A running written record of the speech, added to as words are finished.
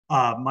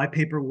My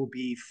paper will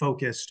be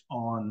focused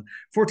on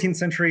 14th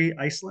century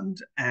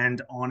Iceland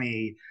and on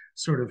a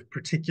sort of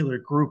particular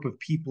group of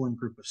people and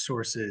group of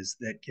sources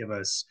that give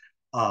us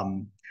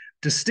um,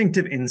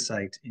 distinctive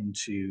insight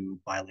into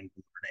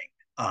bilingual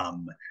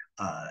learning,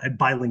 and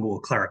bilingual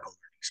clerical learning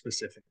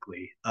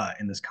specifically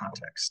in this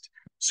context.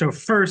 So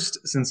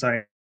first, since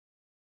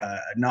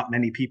not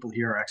many people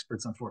here are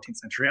experts on 14th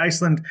century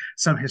Iceland,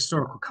 some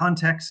historical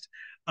context.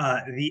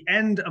 The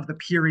end of the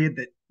period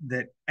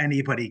that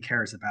anybody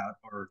cares about,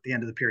 or the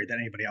end of the period that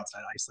anybody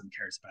outside Iceland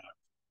cares about,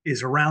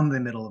 is around the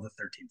middle of the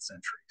 13th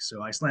century.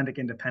 So Icelandic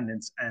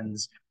independence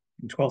ends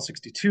in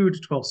 1262 to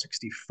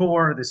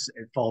 1264.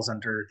 It falls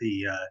under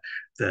the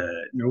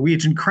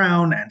Norwegian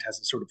crown and has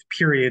a sort of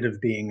period of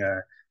being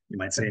you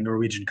might say, a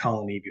Norwegian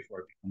colony before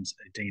it becomes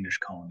a Danish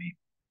colony.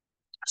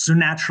 So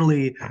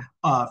naturally,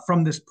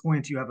 from this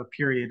point, you have a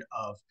period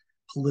of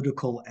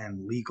political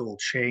and legal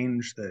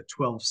change. The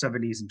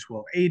 1270s and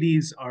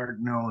 1280s are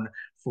known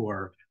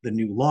for the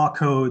new law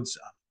codes,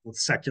 both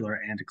secular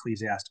and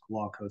ecclesiastical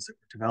law codes that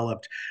were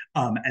developed.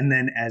 And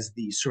then as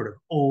the sort of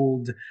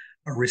old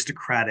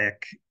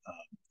aristocratic,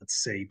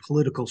 let's say,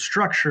 political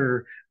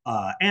structure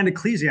and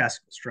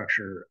ecclesiastical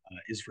structure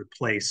is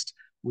replaced,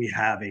 we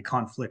have a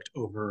conflict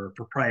over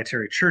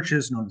proprietary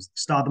churches known as the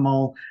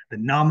Staðarmál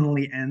that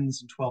nominally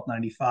ends in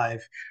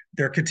 1295.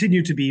 There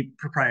continue to be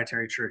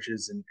proprietary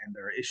churches, and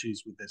there are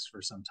issues with this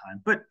for some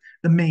time, but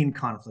the main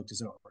conflict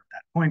is over at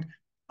that point.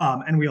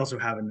 And we also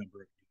have a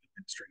number of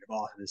administrative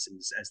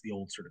offices as the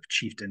old sort of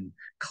chieftain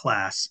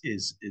class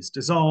is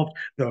dissolved,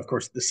 though of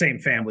course the same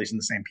families and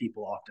the same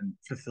people often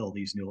fulfill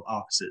these new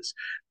offices.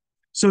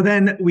 So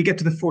then we get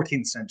to the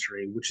 14th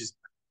century, which is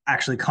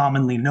actually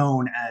commonly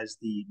known as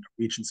the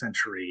Norwegian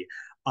century,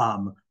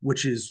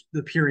 which is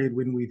the period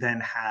when we then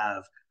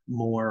have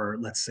more,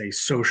 let's say,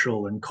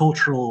 social and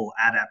cultural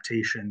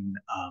adaptation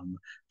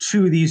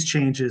to these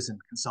changes and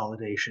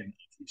consolidation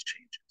of these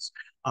changes.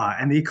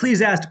 And the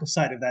ecclesiastical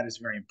side of that is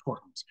very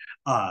important.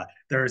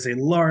 There is a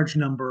large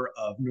number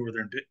of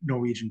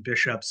Norwegian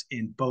bishops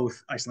in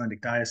both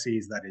Icelandic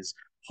dioceses, that is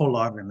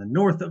Hólar in the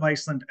north of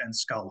Iceland and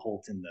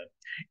Skálholt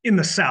in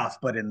the south,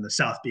 but in the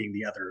south being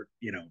the other,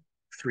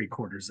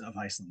 3/4 of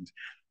Iceland.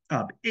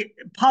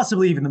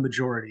 Possibly even the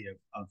majority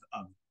of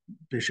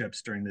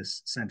bishops during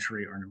this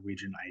century are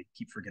Norwegian. I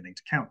keep forgetting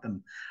to count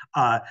them.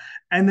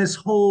 And this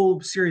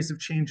whole series of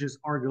changes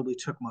arguably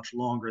took much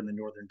longer in the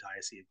northern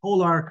diocese of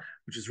Hólar,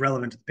 which is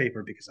relevant to the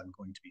paper because I'm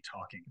going to be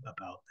talking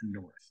about the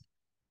north.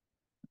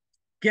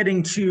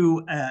 Getting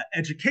to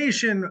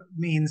education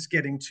means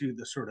getting to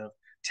the sort of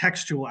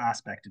textual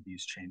aspect of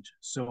these changes.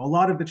 So a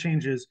lot of the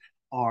changes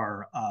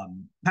are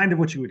kind of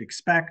what you would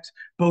expect,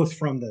 both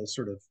from the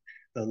sort of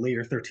the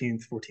later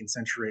 13th, 14th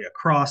century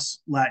across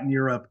Latin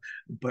Europe,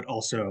 but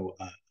also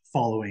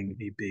following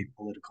a big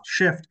political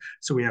shift.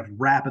 So we have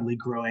rapidly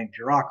growing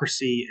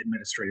bureaucracy,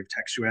 administrative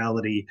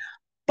textuality.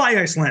 By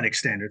Icelandic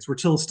standards, we're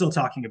still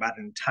talking about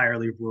an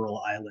entirely rural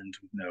island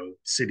with no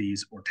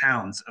cities or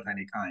towns of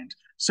any kind.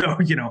 So,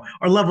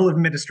 our level of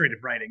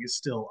administrative writing is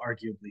still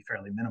arguably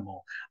fairly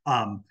minimal.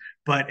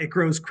 But it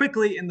grows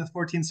quickly in the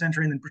 14th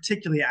century, and then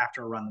particularly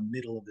after around the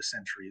middle of the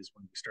century is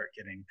when we start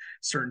getting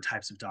certain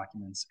types of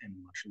documents in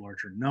much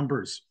larger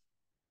numbers.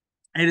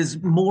 It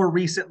is more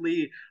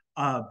recently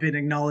been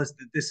acknowledged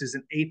that this is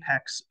an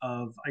apex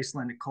of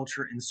Icelandic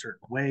culture in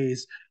certain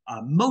ways,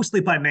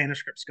 mostly by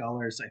manuscript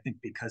scholars, I think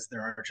because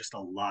there are just a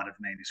lot of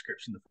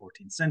manuscripts in the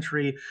 14th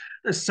century.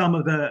 Some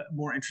of the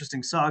more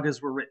interesting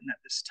sagas were written at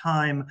this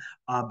time,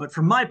 but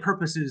for my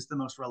purposes, the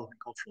most relevant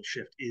cultural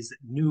shift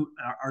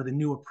are the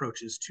new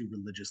approaches to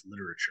religious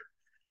literature.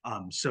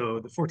 So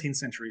the 14th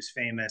century is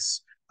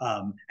famous,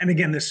 and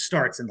again, this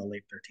starts in the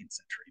late 13th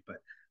century, but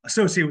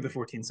associated with the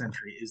 14th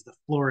century is the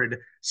florid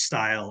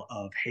style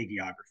of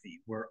hagiography,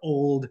 where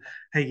old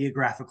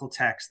hagiographical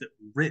texts that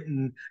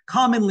were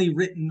commonly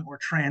written or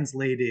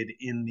translated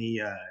in the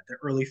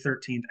early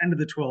 13th, end of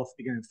the 12th,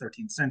 beginning of the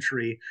 13th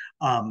century,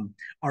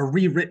 are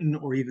rewritten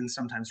or even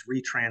sometimes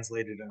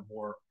retranslated in a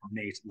more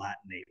ornate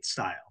Latinate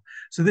style.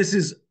 So this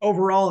is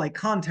overall a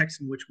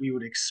context in which we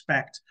would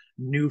expect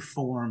new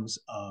forms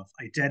of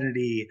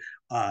identity,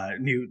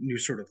 new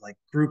sort of like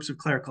groups of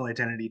clerical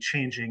identity,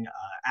 changing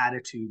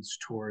attitudes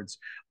towards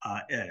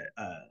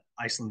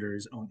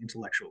Icelanders' own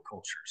intellectual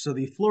culture. So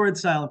the florid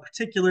style in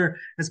particular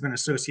has been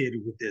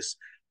associated with this,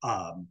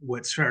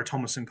 what Sverrir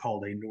Thomasson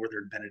called a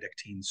Northern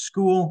Benedictine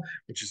school,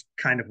 which is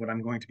kind of what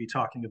I'm going to be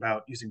talking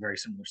about, using very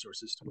similar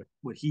sources to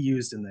what he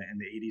used in the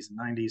 80s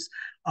and 90s.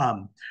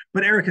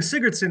 But Erika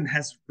Sigurdsson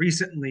has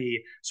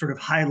recently sort of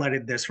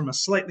highlighted this from a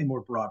slightly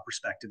more broad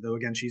perspective, though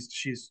again,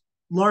 she's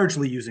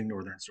largely using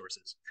Northern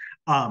sources.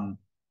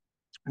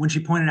 When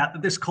she pointed out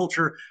that this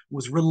culture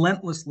was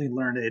relentlessly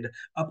learned,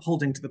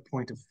 upholding to the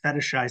point of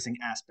fetishizing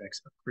aspects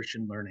of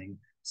Christian learning,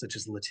 such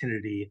as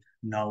Latinity,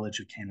 knowledge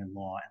of canon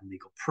law and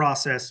legal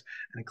process,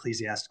 and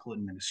ecclesiastical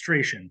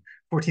administration.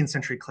 14th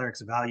century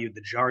clerics valued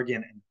the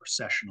jargon and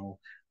processional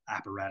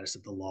apparatus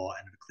of the law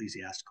and of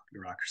ecclesiastical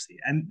bureaucracy.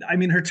 And I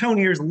mean, her tone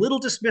here is a little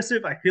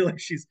dismissive. I feel like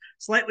she's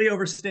slightly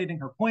overstating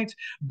her point,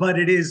 but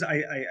it is,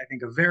 I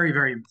think, a very,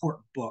 very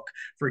important book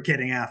for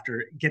getting at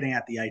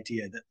the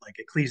idea that like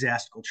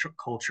ecclesiastical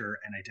culture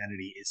and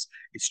identity is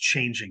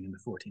changing in the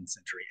 14th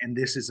century. And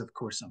this is, of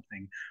course,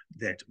 something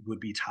that would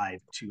be tied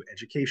to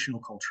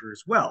educational culture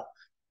as well.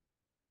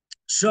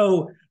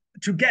 So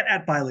to get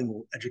at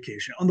bilingual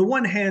education, on the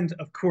one hand,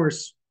 of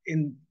course,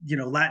 in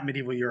Latin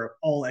medieval Europe,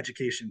 all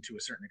education to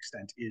a certain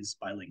extent is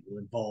bilingual,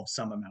 involves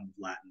some amount of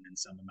Latin and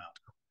some amount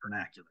of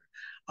vernacular.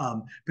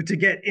 But to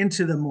get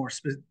into the more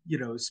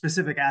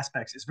specific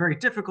aspects is very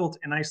difficult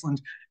in Iceland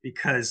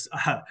because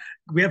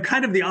we have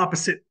kind of the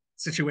opposite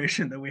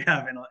situation that we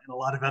have in a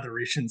lot of other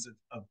regions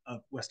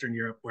of Western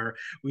Europe, where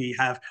we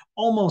have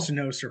almost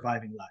no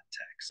surviving Latin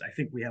texts. I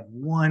think we have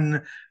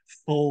one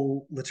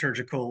full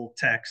liturgical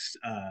text,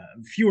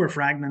 fewer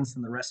fragments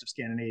than the rest of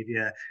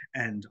Scandinavia,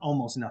 and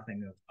almost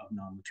nothing of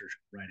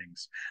non-liturgical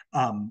writings.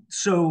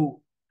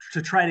 So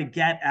to try to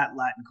get at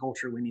Latin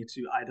culture, we need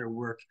to either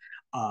work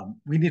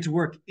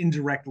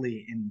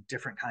indirectly in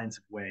different kinds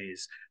of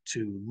ways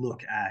to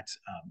look at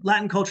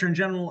Latin culture in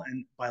general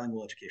and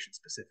bilingual education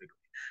specifically.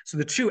 So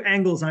the two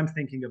angles I'm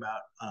thinking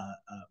about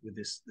with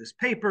this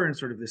paper and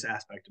sort of this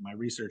aspect of my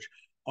research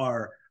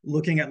are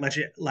looking at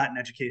Latin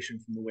education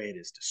from the way it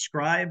is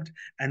described,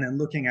 and then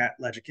looking at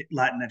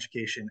Latin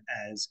education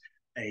as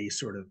a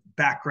sort of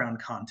background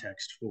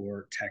context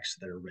for texts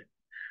that are written.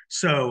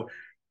 So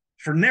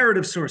for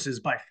narrative sources,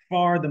 by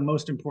far the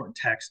most important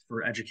text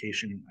for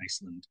education in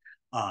Iceland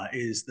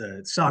is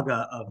the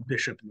Saga of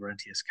Bishop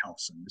Lárentíus.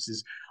 This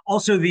is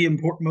also the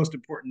most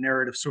important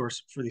narrative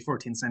source for the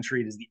 14th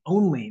century. It is the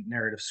only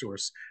narrative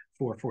source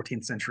for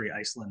 14th century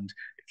Iceland,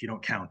 if you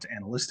don't count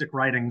annalistic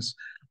writings.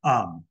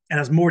 It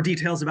has more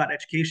details about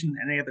education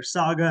than any other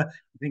saga.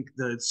 I think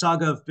the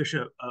Saga of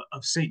Bishop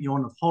of St.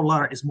 Jón of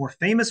Hólar is more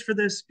famous for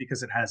this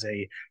because it has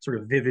a sort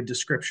of vivid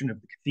description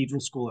of the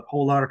cathedral school at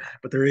Hólar,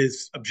 but there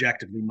is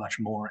objectively much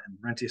more in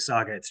the Lárentíus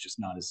saga. It's just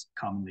not as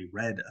commonly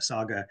read a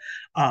saga.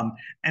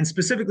 And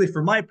specifically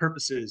for my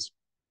purposes,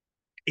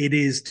 it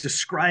is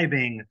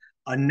describing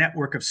a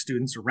network of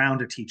students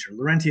around a teacher.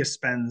 Lárentíus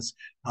spends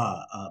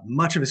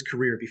much of his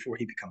career before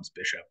he becomes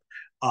bishop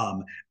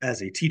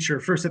as a teacher,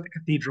 first at the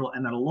cathedral,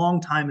 and then a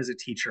long time as a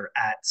teacher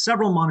at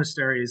several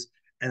monasteries,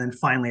 and then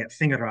finally at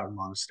Þingeyrar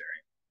Monastery,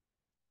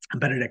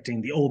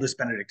 the oldest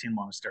Benedictine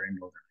monastery in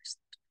northern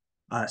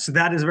Iceland. So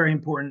that is a very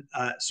important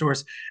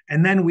source.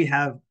 And then we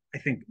have, I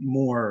think,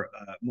 more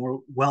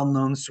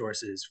well-known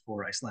sources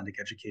for Icelandic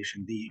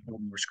education, the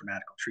Old Norse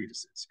grammatical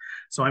treatises.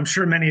 So I'm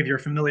sure many of you are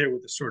familiar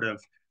with the sort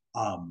of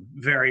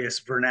various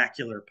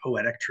vernacular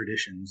poetic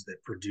traditions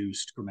that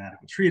produced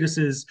grammatical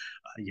treatises.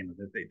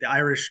 The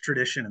Irish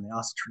tradition and the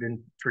Ossetic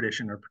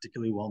tradition are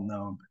particularly well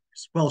known, but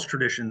there's Welsh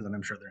traditions, and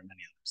I'm sure there are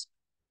many others.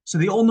 So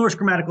the Old Norse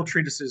grammatical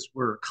treatises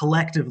were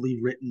collectively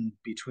written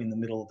between the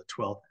middle of the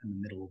 12th and the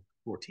middle of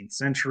the 14th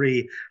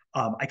century.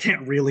 I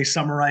can't really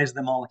summarize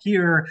them all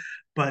here,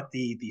 but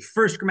the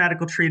first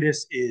grammatical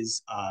treatise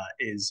is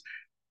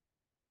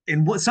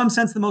in some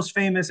sense the most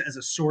famous as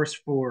a source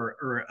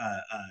for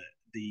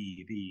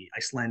the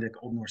Icelandic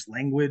Old Norse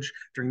language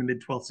during the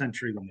mid-12th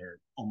century, when there are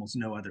almost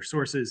no other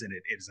sources, and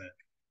it is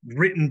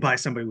written by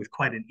somebody with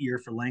quite an ear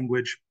for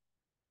language.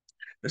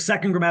 The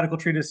second grammatical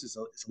treatise is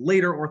a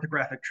later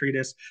orthographic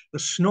treatise. The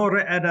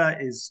Snorre Edda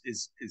is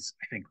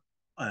I think,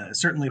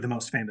 certainly the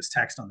most famous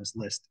text on this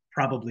list.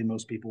 Probably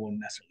most people wouldn't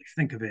necessarily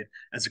think of it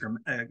as a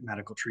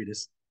grammatical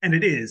treatise, and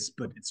it is,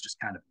 but it's just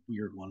kind of a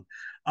weird one.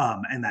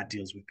 And that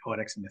deals with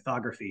poetics and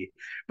mythography.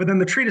 But then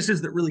the treatises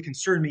that really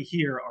concern me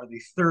here are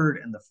the third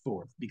and the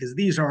fourth, because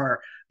these are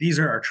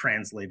our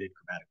translated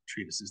grammatical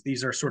treatises.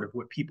 These are sort of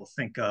what people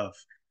think of,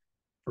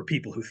 for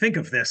people who think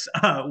of this,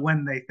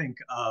 when they think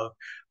of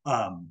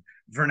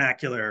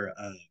vernacular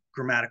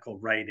grammatical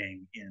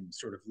writing in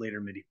sort of later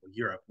medieval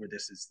Europe, where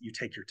this is, you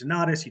take your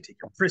Donatus, you take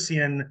your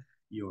Frisian,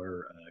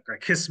 your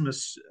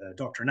Graecismus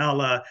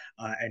Doctrinala,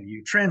 and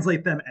you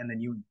translate them, and then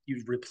you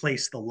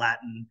replace the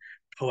Latin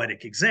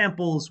poetic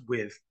examples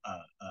with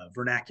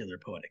vernacular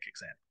poetic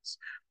examples.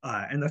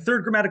 And the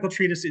third grammatical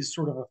treatise is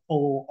sort of a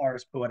full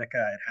ars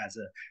poetica. It has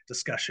a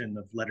discussion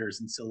of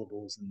letters and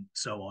syllables and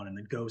so on, and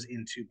then goes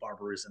into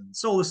barbarism and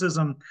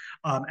solecism.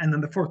 And then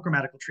the fourth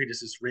grammatical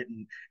treatise is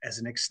written as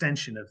an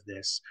extension of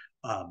this,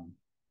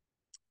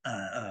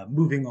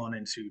 moving on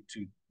into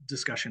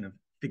discussion of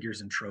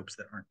figures and tropes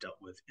that aren't dealt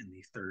with in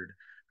the third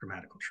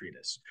grammatical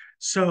treatise.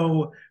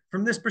 So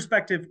from this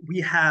perspective, we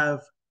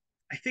have,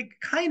 I think,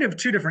 kind of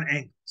two different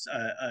angles.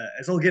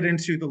 As I'll get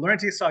into, the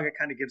Lárentíus saga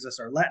kind of gives us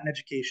our Latin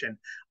education,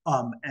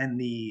 and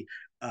the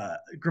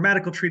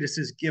grammatical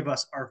treatises give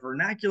us our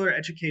vernacular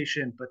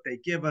education, but they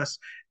give us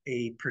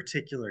a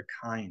particular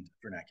kind of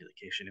vernacular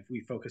education if we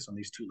focus on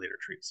these two later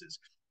treatises.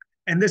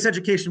 And this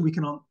education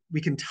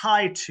we can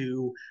tie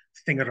to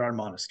Þingeyrar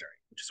Monastery,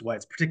 which is why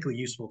it's particularly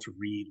useful to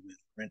read with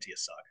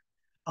Lárentíus saga.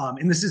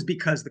 And this is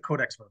because the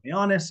Codex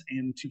Vermianus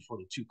and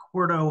 242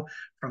 Quarto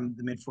from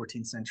the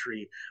mid-14th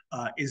century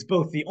is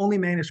both the only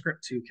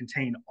manuscript to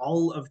contain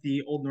all of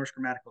the Old Norse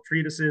grammatical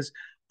treatises,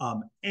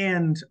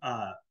 and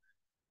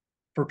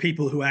for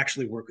people who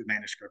actually work with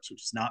manuscripts,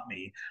 which is not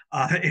me,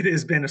 it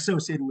has been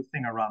associated with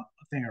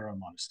Thingara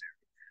Monastery,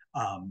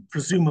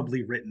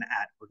 presumably written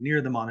at or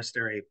near the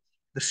monastery.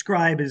 The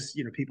scribe is,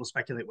 people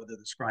speculate whether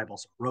the scribe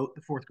also wrote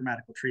the fourth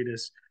grammatical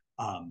treatise.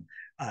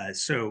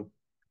 So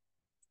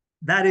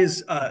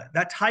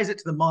that ties it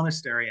to the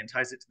monastery and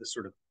ties it to the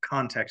sort of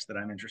context that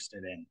I'm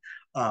interested in.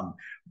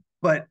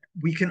 But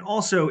we can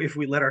also, if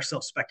we let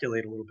ourselves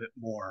speculate a little bit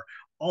more,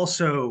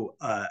 also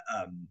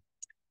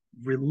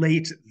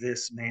relate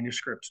this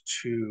manuscript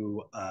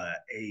to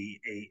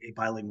a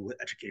bilingual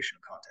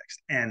educational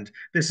context. And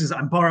this is,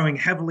 I'm borrowing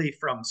heavily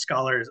from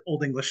scholars,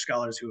 Old English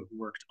scholars who have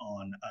worked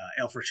on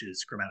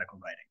Aelfric's grammatical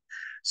writing.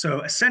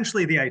 So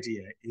essentially the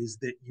idea is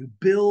that you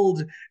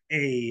build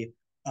a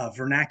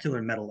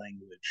vernacular meta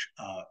language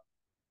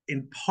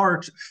in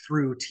part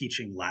through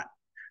teaching Latin.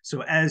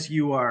 So as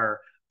you are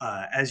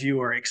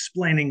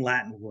explaining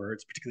Latin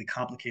words, particularly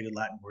complicated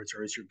Latin words,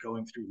 or as you're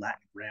going through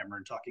Latin grammar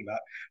and talking about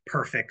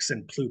perfects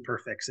and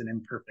pluperfects and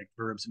imperfect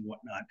verbs and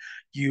whatnot,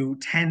 you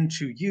tend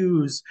to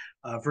use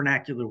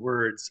vernacular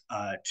words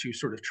to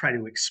sort of try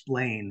to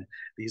explain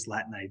these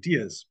Latin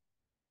ideas.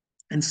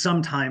 And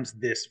sometimes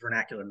this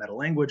vernacular meta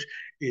language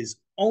is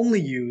only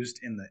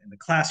used in the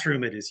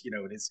classroom. It is,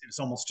 it's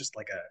almost just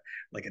like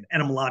an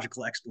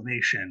etymological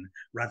explanation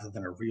rather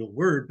than a real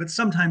word. But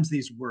sometimes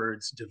these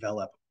words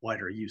develop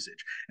wider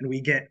usage, and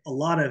we get a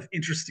lot of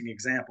interesting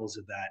examples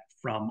of that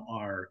from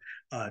our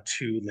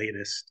two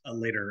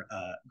later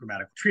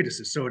grammatical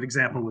treatises. So an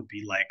example would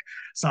be like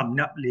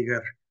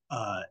samnappliger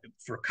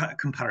for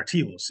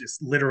comparativos. It's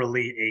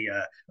literally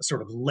a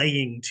sort of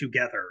laying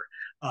together.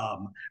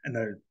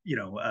 And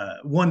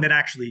one that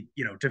actually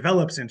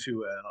develops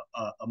into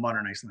a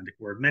modern Icelandic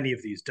word. Many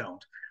of these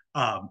don't.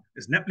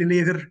 Is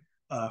neplilegur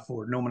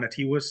for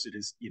nominativus. It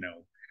is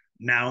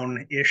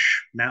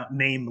noun-ish,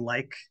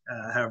 name-like,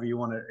 however you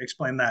want to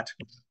explain that.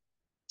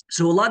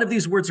 So a lot of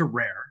these words are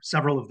rare.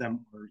 Several of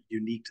them are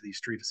unique to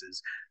these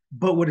treatises.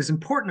 But what is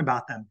important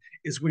about them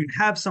is when you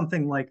have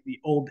something like the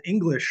Old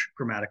English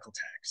grammatical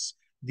texts,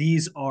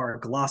 these are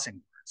glossing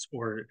words,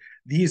 or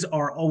these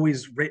are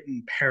always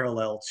written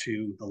parallel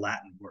to the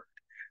Latin word.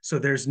 So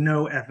there's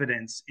no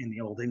evidence in the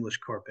Old English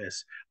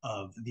corpus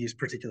of these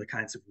particular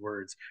kinds of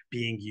words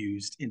being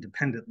used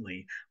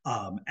independently.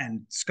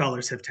 And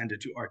scholars have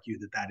tended to argue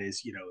that that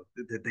is,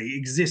 that they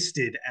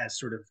existed as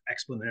sort of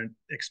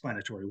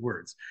explanatory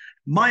words.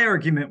 My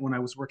argument when I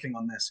was working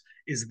on this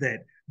is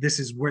that this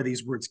is where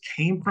these words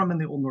came from in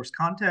the Old Norse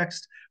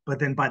context. But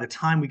then by the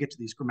time we get to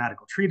these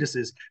grammatical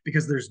treatises,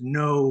 because there's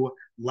no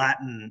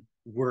Latin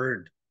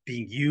word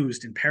being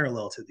used in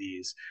parallel to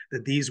these,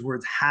 that these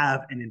words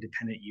have an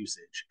independent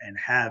usage and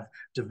have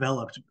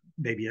developed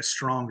maybe a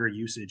stronger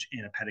usage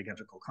in a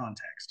pedagogical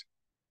context.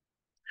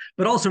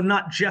 But also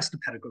not just a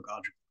pedagogical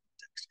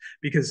context,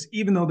 because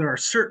even though there are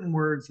certain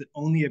words that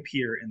only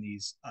appear in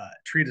these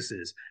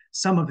treatises,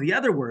 some of the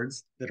other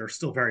words that are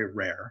still very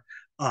rare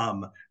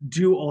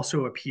do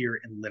also appear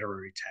in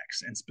literary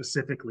texts, and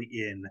specifically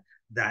in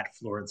that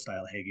florid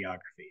style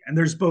hagiography. And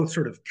there's both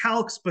sort of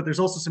calques, but there's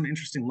also some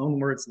interesting loan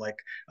words, like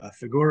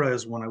figura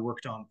is one I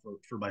worked on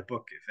for my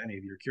book. If any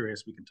of you are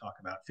curious, we can talk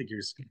about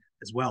figures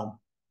as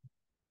well.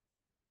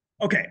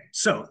 Okay,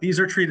 so these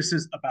are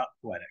treatises about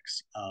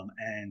poetics,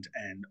 and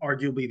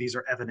arguably these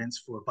are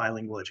evidence for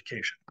bilingual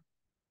education.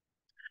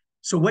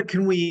 So what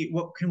can we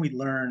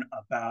learn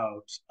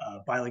about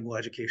bilingual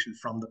education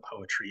from the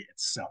poetry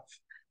itself?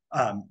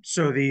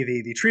 So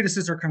the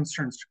treatises are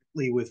concerned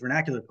strictly with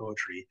vernacular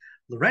poetry.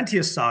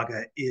 Lárentíus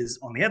saga is,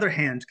 on the other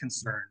hand,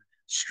 concerned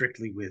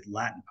strictly with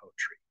Latin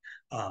poetry.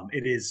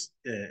 It is,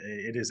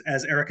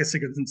 as Erica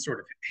Sigurdsson sort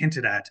of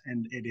hinted at,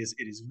 and it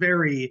is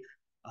very,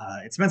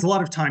 it spends a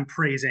lot of time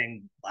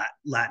praising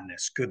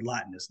Latinus, good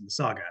Latinus in the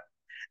saga.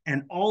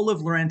 And all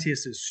of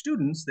Lárentíus's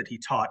students that he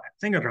taught at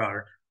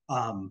Thingara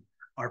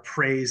are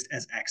praised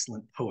as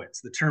excellent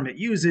poets. The term it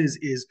uses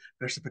is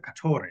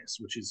versificatores,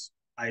 which is,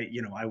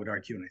 I would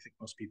argue, and I think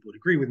most people would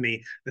agree with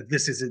me, that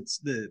this is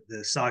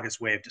the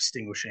saga's way of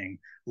distinguishing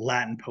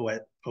Latin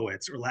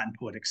poets or Latin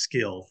poetic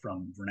skill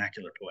from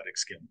vernacular poetic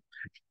skill.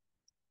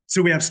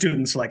 So we have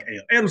students like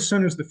Eil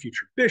Eilsson, who's the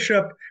future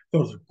bishop,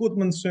 Thorður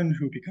Gudmundsson,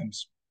 who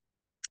becomes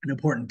an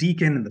important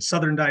deacon in the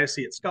southern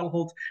diocese at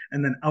Skálholt,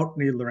 and then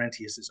Árni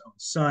Lárentíus's own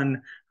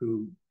son,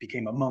 who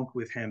became a monk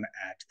with him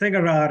at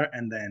Thingara,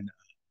 and then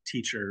a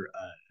teacher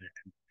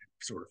and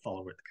sort of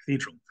follower at the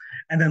cathedral.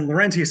 And then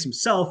Lárentíus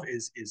himself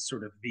is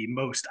sort of the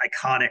most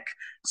iconic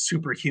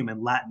superhuman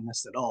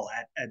Latinist at all.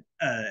 At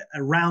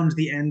around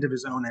the end of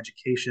his own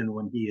education,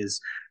 when he is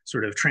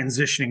sort of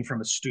transitioning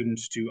from a student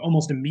to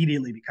almost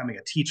immediately becoming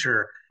a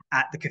teacher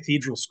at the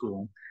cathedral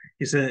school,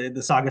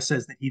 the saga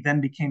says that he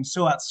then became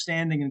so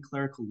outstanding in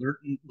clerical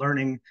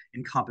learning,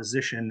 in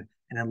composition,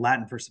 and in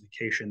Latin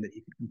versification that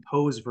he could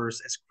compose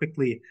verse as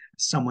quickly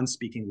as someone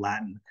speaking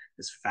Latin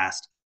as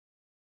fast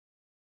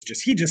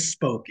he just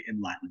spoke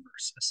in Latin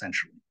verse,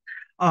 essentially.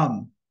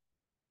 Um,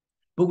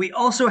 but we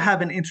also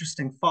have an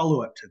interesting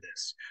follow-up to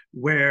this,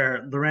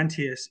 where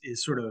Laurentius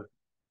is sort of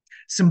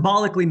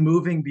symbolically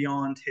moving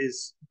beyond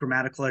his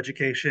grammatical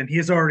education. He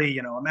is already,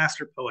 a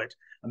master poet,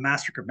 a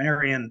master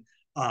grammarian,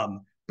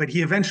 but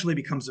he eventually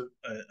becomes a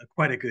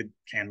quite a good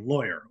canon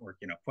lawyer, or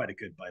quite a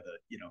good by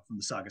the from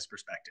the saga's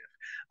perspective.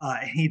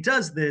 And he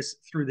does this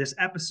through this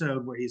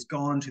episode where he's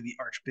gone to the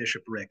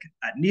archbishopric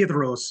at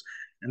Niðaróss,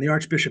 and the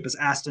archbishop has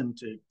asked him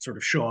to sort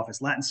of show off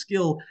his Latin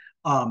skill.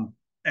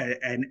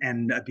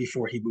 And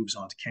before he moves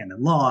on to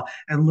canon law,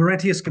 and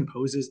Laurentius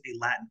composes a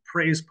Latin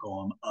praise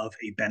poem of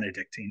a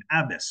Benedictine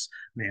abbess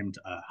named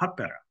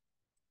Hutbera.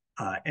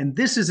 And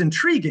this is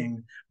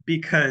intriguing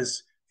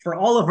because for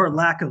all of our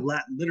lack of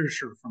Latin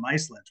literature from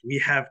Iceland, we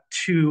have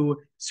two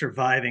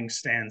surviving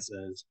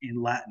stanzas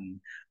in Latin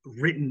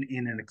written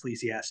in an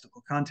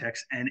ecclesiastical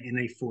context and in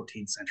a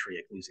 14th century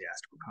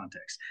ecclesiastical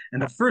context.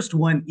 And the first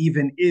one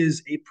even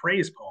is a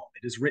praise poem.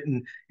 It is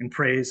written in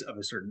praise of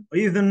a certain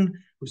Oyvind,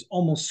 who's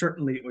almost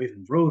certainly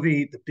Oyvind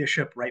Rovi, the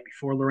bishop right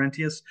before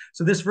Laurentius.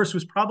 So this verse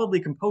was probably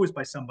composed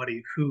by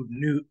somebody who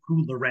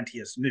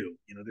Laurentius knew.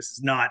 This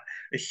is not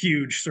a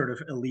huge sort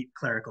of elite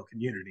clerical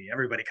community.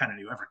 Everybody kind of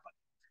knew everybody.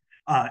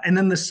 And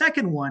then the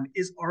second one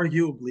is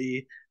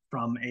arguably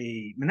from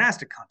a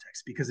monastic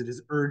context, because it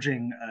is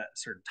urging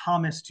certain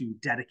Thomas to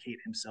dedicate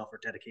himself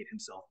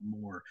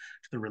more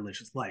to the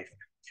religious life.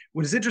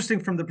 What is interesting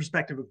from the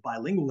perspective of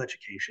bilingual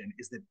education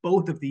is that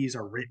both of these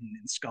are written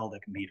in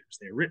skaldic meters.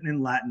 They're written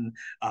in Latin,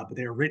 but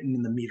they're written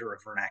in the meter of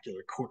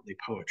vernacular courtly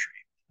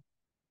poetry,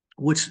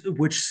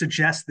 which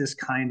suggests this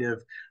kind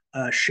of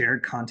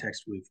shared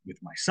context with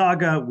my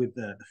saga, with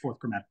the fourth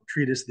grammatical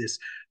treatise, this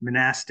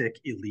monastic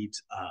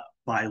elite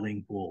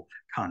bilingual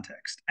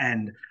context.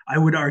 And I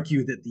would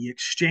argue that the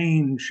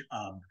exchange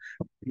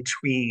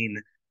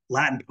between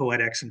Latin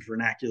poetics and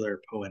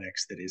vernacular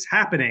poetics that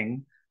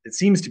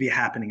seems to be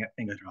happening at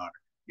Thingvellir,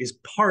 is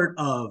part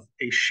of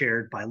a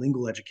shared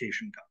bilingual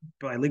educational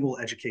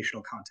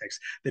context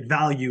that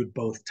valued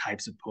both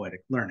types of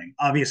poetic learning.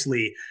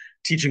 Obviously,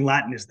 teaching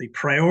Latin is the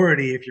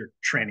priority if you're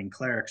training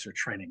clerics or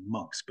training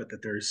monks, but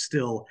that there is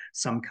still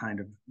some kind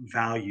of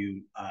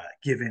value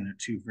given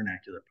to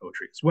vernacular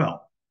poetry as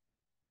well.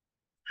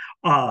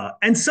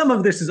 And some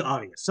of this is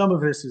obvious. Some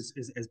of this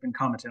has been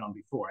commented on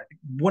before. I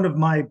think one of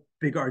my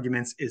big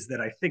arguments is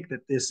that I think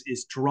that this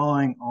is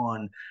drawing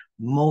on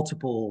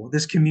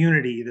this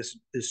community,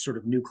 this sort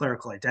of new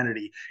clerical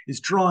identity is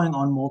drawing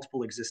on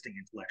multiple existing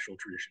intellectual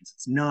traditions.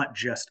 It's not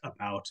just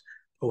about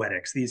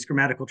poetics. These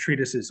grammatical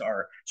treatises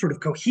are sort of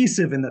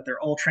cohesive in that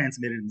they're all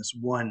transmitted in this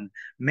one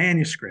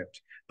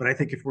manuscript. But I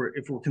think if we're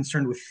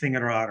concerned with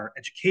Thingvellir or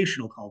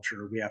educational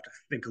culture, we have to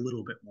think a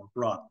little bit more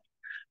broadly.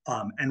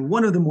 And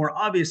one of the more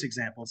obvious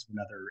examples of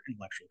another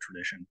intellectual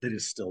tradition that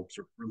is still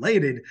sort of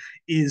related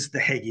is the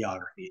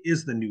hagiography,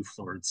 is the new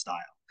florid style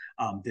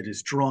that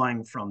is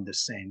drawing from the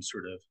same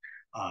sort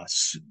of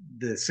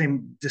the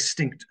same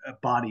distinct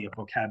body of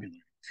vocabulary.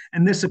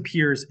 And this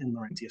appears in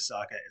Laurentius'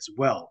 saga as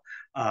well.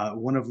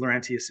 One of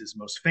Laurentius's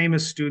most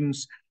famous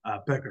students,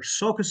 Birger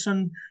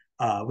Sokkason,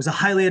 was a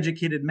highly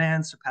educated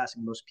man,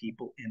 surpassing most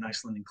people in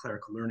Iceland in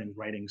clerical learning,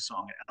 writing,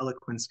 song, and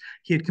eloquence.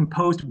 He had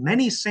composed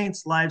many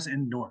saints' lives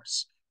in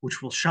Norse,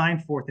 which will shine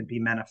forth and be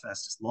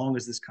manifest as long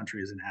as this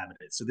country is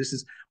inhabited. So this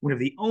is one of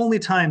the only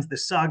times the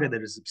saga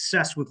that is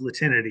obsessed with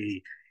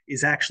Latinity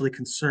is actually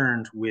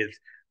concerned with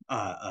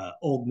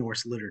Old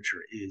Norse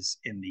literature, is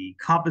in the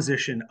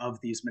composition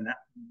of these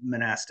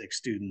monastic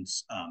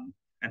students,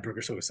 and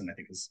Birger Sokkason, I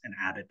think, is an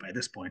abbot by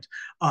this point,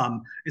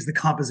 is the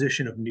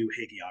composition of new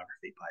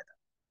hagiography by them.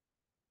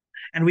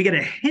 And we get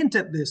a hint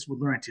at this with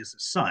Laurentius'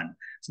 son.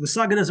 So the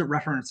saga doesn't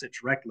reference it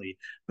directly,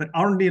 but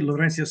Árni,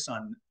 Laurentius'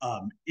 son,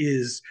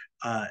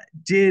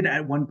 did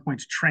at one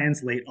point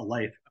translate a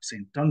life of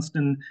St.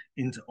 Dunstan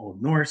into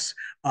Old Norse,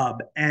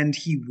 and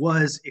he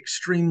was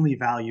extremely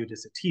valued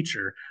as a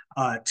teacher,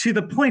 to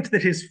the point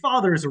that his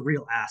father is a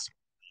real asshole.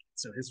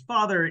 So his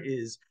father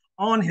is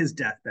on his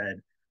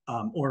deathbed,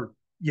 or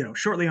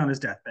shortly on his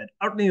deathbed.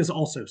 Árni is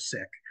also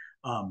sick.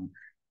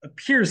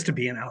 Appears to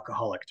be an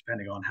alcoholic,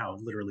 depending on how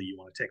literally you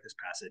want to take this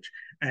passage.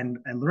 And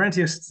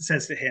Laurentius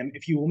says to him,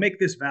 if you will make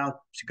this vow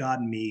to God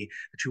and me,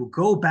 that you will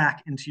go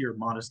back into your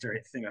monastery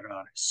at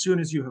Thingvellir as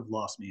soon as you have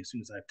lost me, as soon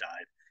as I've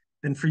died,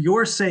 then for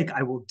your sake,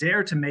 I will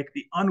dare to make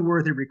the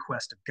unworthy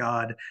request of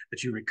God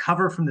that you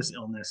recover from this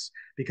illness,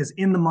 because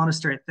in the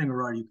monastery at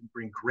Thingvellir, you can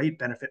bring great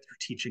benefit through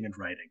teaching and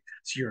writing.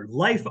 So your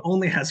life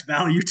only has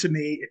value to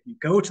me if you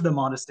go to the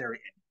monastery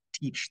and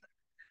teach them.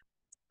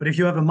 But if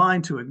you have a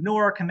mind to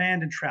ignore our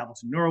command and travel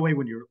to Norway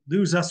when you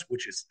lose us,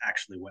 which is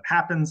actually what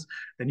happens,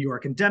 then you are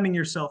condemning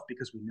yourself,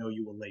 because we know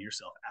you will lay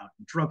yourself out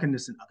in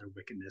drunkenness and other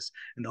wickedness,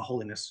 and the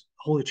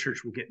Holy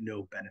Church will get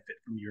no benefit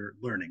from your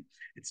learning.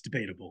 It's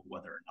debatable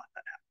whether or not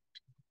that happened.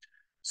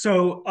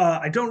 So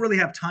I don't really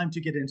have time to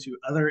get into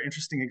other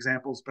interesting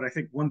examples, but I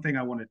think one thing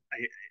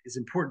is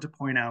important to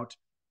point out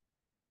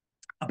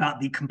about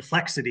the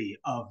complexity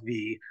of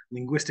the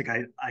linguistic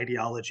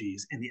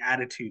ideologies and the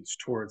attitudes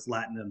towards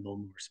Latin and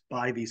Old Norse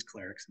by these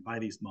clerics and by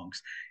these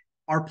monks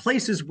are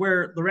places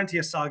where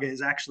Laurentius' saga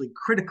is actually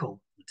critical of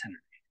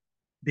Latinity,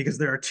 because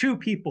there are two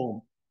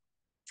people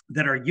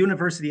that are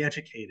university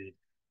educated,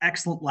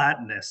 excellent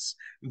Latinists,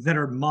 that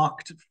are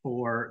mocked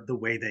for the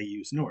way they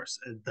use Norse.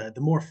 The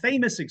more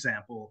famous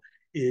example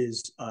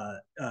is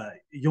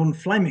Jon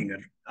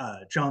Fleming,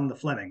 John the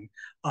Fleming,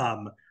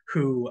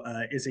 who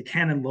is a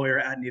canon lawyer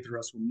at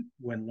Niðaróss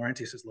when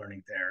Laurentius is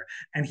learning there,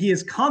 and he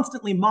is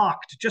constantly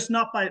mocked,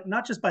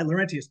 not just by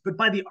Laurentius, but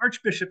by the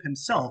Archbishop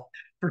himself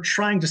for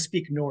trying to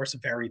speak Norse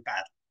very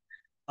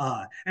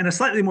badly. And a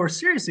slightly more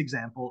serious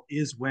example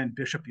is when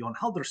Bishop Jon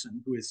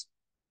Haldarsson, who is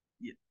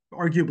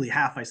arguably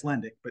half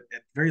Icelandic, but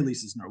at the very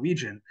least is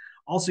Norwegian,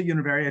 also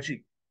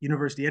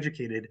university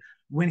educated,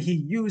 when he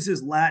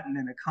uses Latin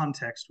in a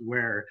context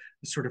where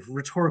the sort of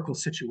rhetorical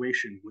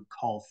situation would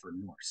call for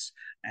Norse,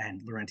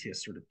 and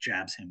Laurentius sort of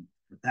jabs him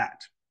for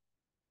that.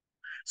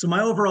 So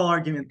my overall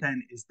argument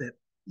then is that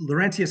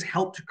Laurentius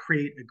helped to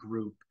create a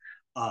group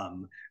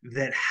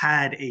that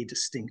had a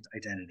distinct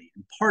identity.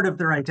 And part of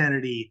their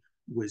identity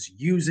was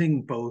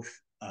using both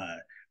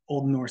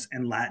Old Norse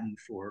and Latin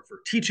for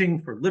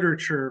teaching, for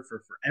literature,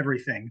 for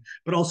everything,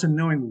 but also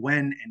knowing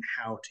when and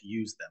how to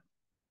use them.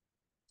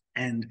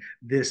 And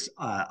this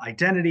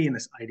identity and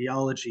this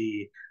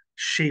ideology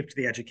shaped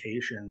the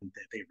education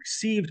that they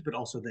received, but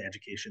also the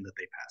education that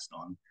they passed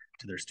on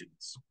to their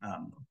students.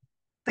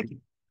 Thank you.